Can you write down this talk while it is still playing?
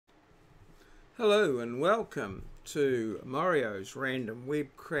Hello and welcome to Maurieo's Random Web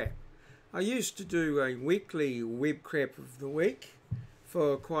Crap. I used to do a weekly web crap of the week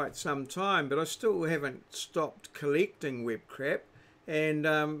for quite some time, but I still haven't stopped collecting web crap, and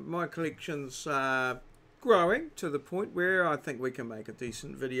my collection's growing to the point where I think we can make a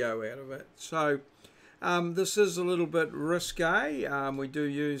decent video out of it. So this is a little bit risque. We do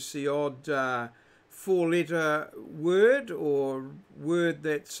use the odd four-letter word or word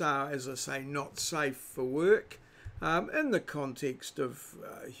that's, as I say, not safe for work in the context of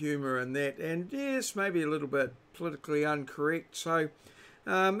humour and that, and yes, maybe a little bit politically incorrect. So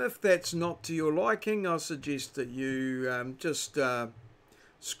if that's not to your liking, I suggest that you just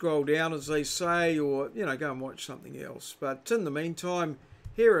scroll down, as they say, or go and watch something else. But in the meantime,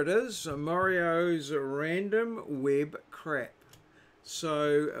 here it is, maurieos Random Web Crap.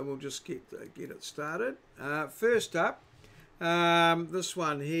 So we'll just get it started. First up, this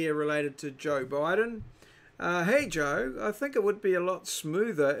one here related to Joe Biden. Hey Joe, I think it would be a lot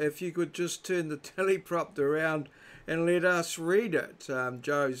smoother if you could just turn the teleprompter around and let us read it.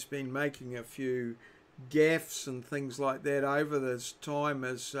 Joe's been making a few gaffes and things like that over this time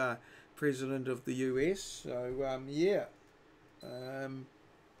as President of the US. So yeah,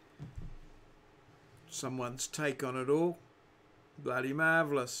 someone's take on it all. Bloody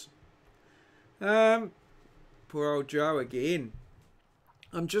marvellous. Poor old Joe again.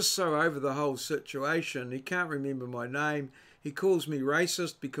 I'm just so over the whole situation. He can't remember my name. He calls me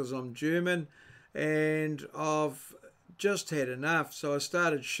racist because I'm German, and I've just had enough. So I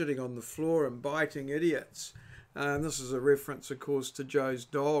started shitting on the floor and biting idiots. This is a reference, of course, to Joe's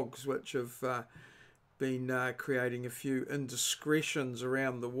dogs, which have been creating a few indiscretions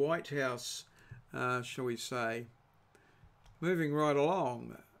around the White House, shall we say. Moving right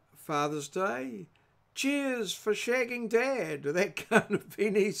along, Father's Day. Cheers for shagging Dad. That can't have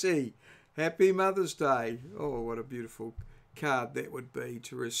been easy. Happy Mother's Day. Oh, what a beautiful card that would be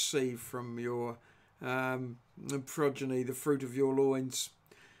to receive from your progeny, the fruit of your loins.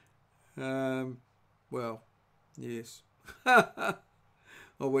 Well, yes.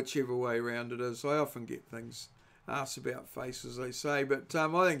 Or whichever way round it is. I often get things asked about face, as they say, but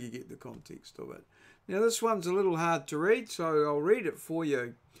I think you get the context of it. Now, this one's a little hard to read, so I'll read it for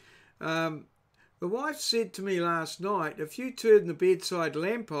you. The wife said to me last night, if you turn the bedside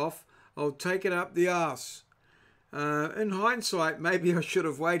lamp off, I'll take it up the arse. In hindsight, maybe I should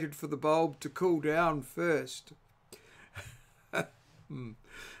have waited for the bulb to cool down first. All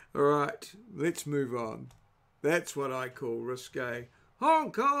right, let's move on. That's what I call risque.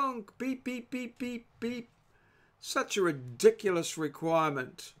 Honk, honk, beep, beep, beep, beep, beep. Such a ridiculous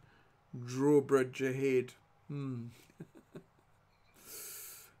requirement. Drawbridge ahead.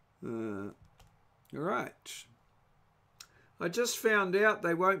 All right. I just found out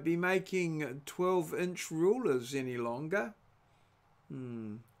they won't be making 12-inch rulers any longer.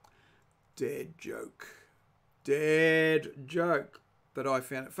 Dad joke. Dad joke. But I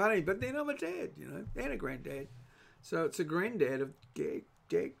found it funny. But then I'm a dad, and a granddad. So it's a granddad of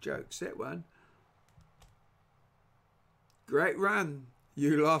gag jokes, that one. Great run.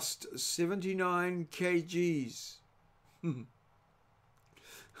 You lost 79 kgs.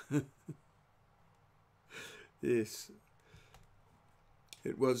 Yes.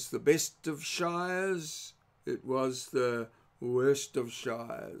 It was the best of shires. It was the worst of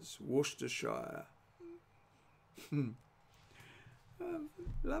shires. Worcestershire.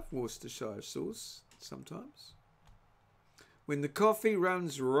 Love Worcestershire sauce sometimes. When the coffee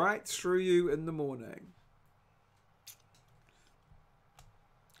runs right through you in the morning.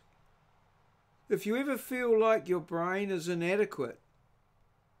 If you ever feel like your brain is inadequate,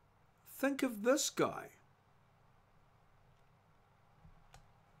 think of this guy.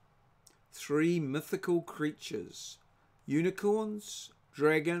 3 mythical creatures. Unicorns,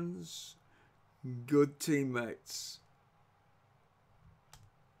 dragons, good teammates.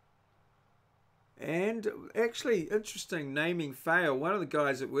 And actually, interesting naming fail. One of the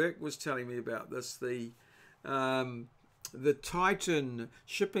guys at work was telling me about this. The Titan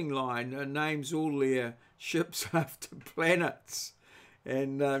shipping line names all their ships after planets.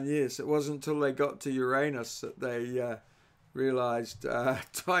 And yes, it wasn't until they got to Uranus that they realised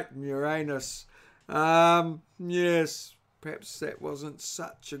Titan Uranus. Yes, perhaps that wasn't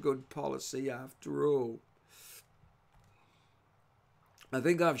such a good policy after all. I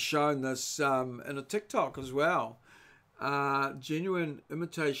think I've shown this in a TikTok as well. Genuine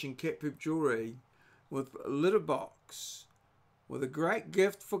imitation cat poop jewellery with a litter box with a great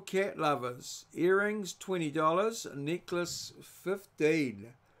gift for cat lovers. Earrings $20, a necklace $15.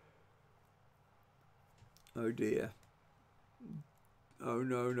 Oh dear. Oh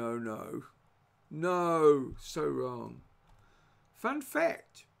no, no, no. No, so wrong. Fun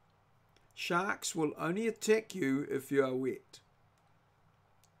fact, sharks will only attack you if you are wet.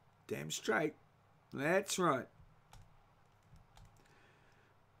 Damn straight. That's right.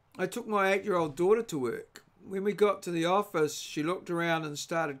 I took my 8-year-old daughter to work. When we got to the office, she looked around and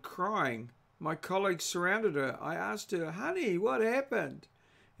started crying. My colleagues surrounded her. I asked her, "Honey, what happened?"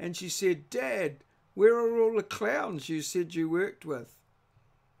 And she said, "Dad, where are all the clowns you said you worked with?"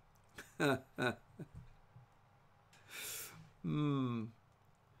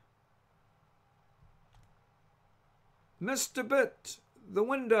 Mr. Bit, the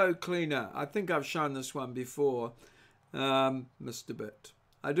window cleaner. I think I've shown this one before. Mr. Bit.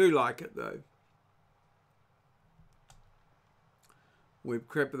 I do like it though. Web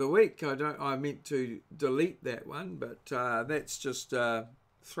crap of the week. I meant to delete that one, but that's just a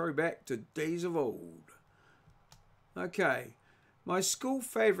throwback to days of old. Okay. My school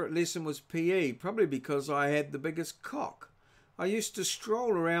favourite lesson was PE, probably because I had the biggest cock. I used to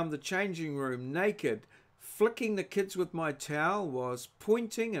stroll around the changing room naked, flicking the kids with my towel, was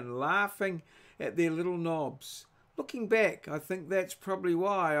pointing and laughing at their little knobs. Looking back, I think that's probably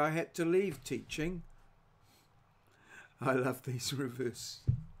why I had to leave teaching. I love these reverse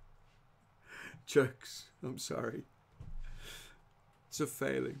jokes. I'm sorry. It's a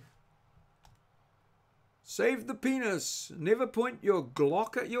failing. Save the penis. Never point your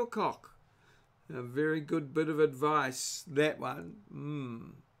Glock at your cock. A very good bit of advice, that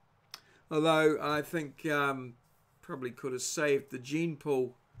one. Although I think probably could have saved the gene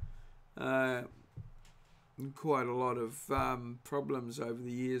pool quite a lot of problems over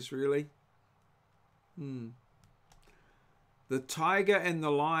the years, really. The tiger and the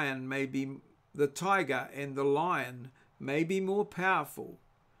lion may be more powerful,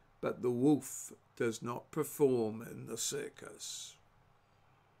 but the wolf does not perform in the circus.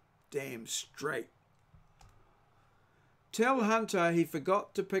 Damn straight. Tell Hunter he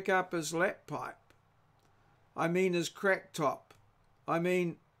forgot to pick up his lap pipe. I mean his crack top. I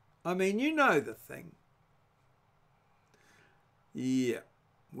mean, you know the thing. Yeah,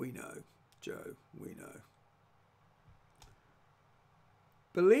 we know, Joe, we know.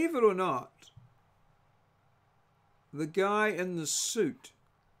 Believe it or not, the guy in the suit,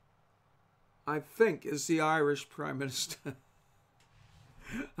 I think, is the Irish Prime Minister.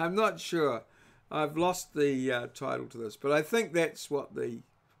 I'm not sure. I've lost the title to this, but I think that's what the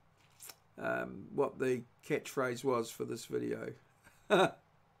catchphrase was for this video.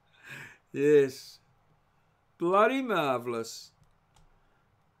 Yes. Bloody marvellous.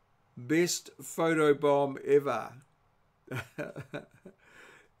 Best photobomb ever.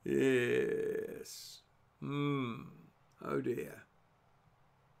 Yes. Oh dear.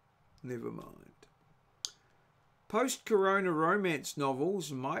 Never mind. Post-corona romance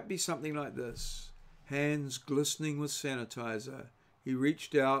novels might be something like this. Hands glistening with sanitizer, he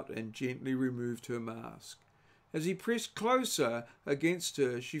reached out and gently removed her mask. As he pressed closer against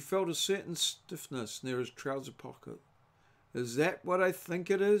her, she felt a certain stiffness near his trouser pocket. "Is that what I think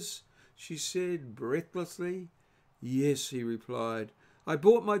it is?" she said breathlessly. "Yes," he replied. "I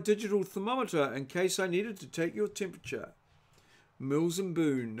bought my digital thermometer in case I needed to take your temperature." Mills and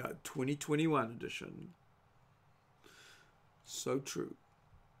Boon, 2021 edition. So true.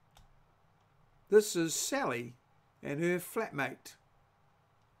 This is Sally and her flatmate.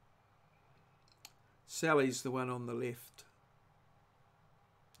 Sally's the one on the left.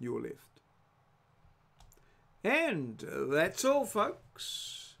 Your left. And that's all,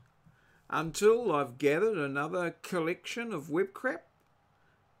 folks. Until I've gathered another collection of web crap,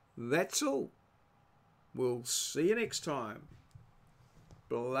 that's all. We'll see you next time.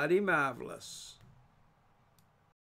 Bloody marvellous.